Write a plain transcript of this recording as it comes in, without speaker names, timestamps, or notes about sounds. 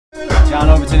John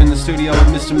Overton in the studio with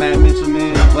Mr. Matt Mitchell,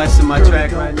 man. Blessing my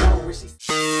track right now.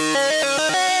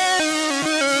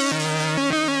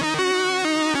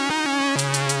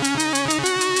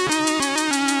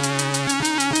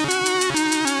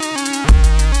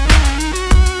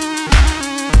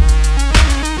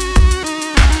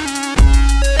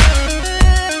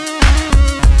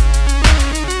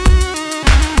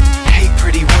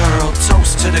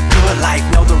 To the good life,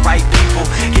 know the right people.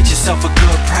 Get yourself a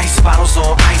good price. Bottles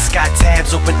on ice, got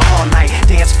tabs open all night.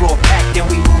 Dance floor packed, then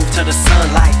we move to the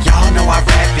sunlight. Y'all know I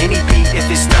rap any beat if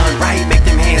it's done right. Make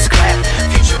them hands clap.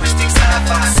 Futuristic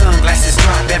sci-fi. Sunglasses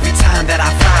drop every time that I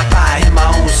fly by. In my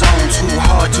own zone, too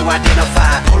hard to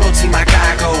identify. Polo team, I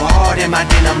gotta go hard in my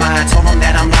dynamite. Told them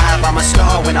that I'm live, I'm a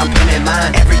star when I'm pinning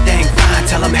mine. Everything fine,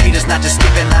 tell them haters not to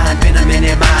skip in line. Been a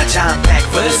minute, my John back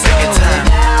for the second time.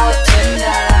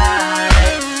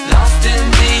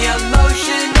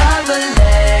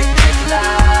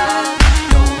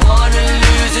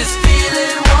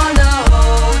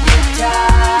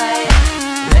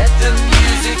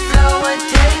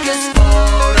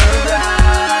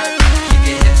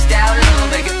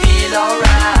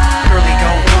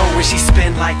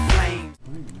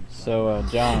 So,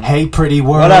 John. Hey, pretty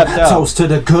world. What up, toast to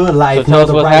the good life. So tell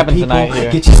us what happened tonight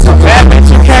here. Get yourself Matt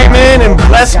Mitchell came in and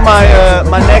blessed my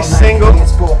my next single,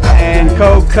 and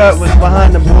Cold Cut was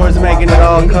behind the boards making it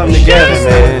all come together,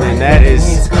 man. And that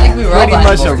is pretty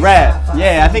much a wrap.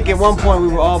 Yeah, I think at one point we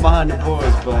were all behind the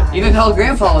boards, but even called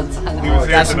Grandpa was behind the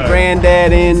boards. got some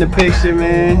granddad in the picture,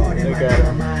 man. Look at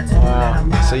him.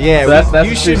 Wow. So yeah, So that's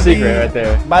you a should true secret right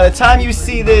there. By the time you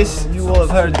see this, you will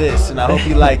have heard this, and I hope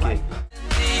you like it.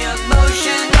 the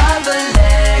emotion of a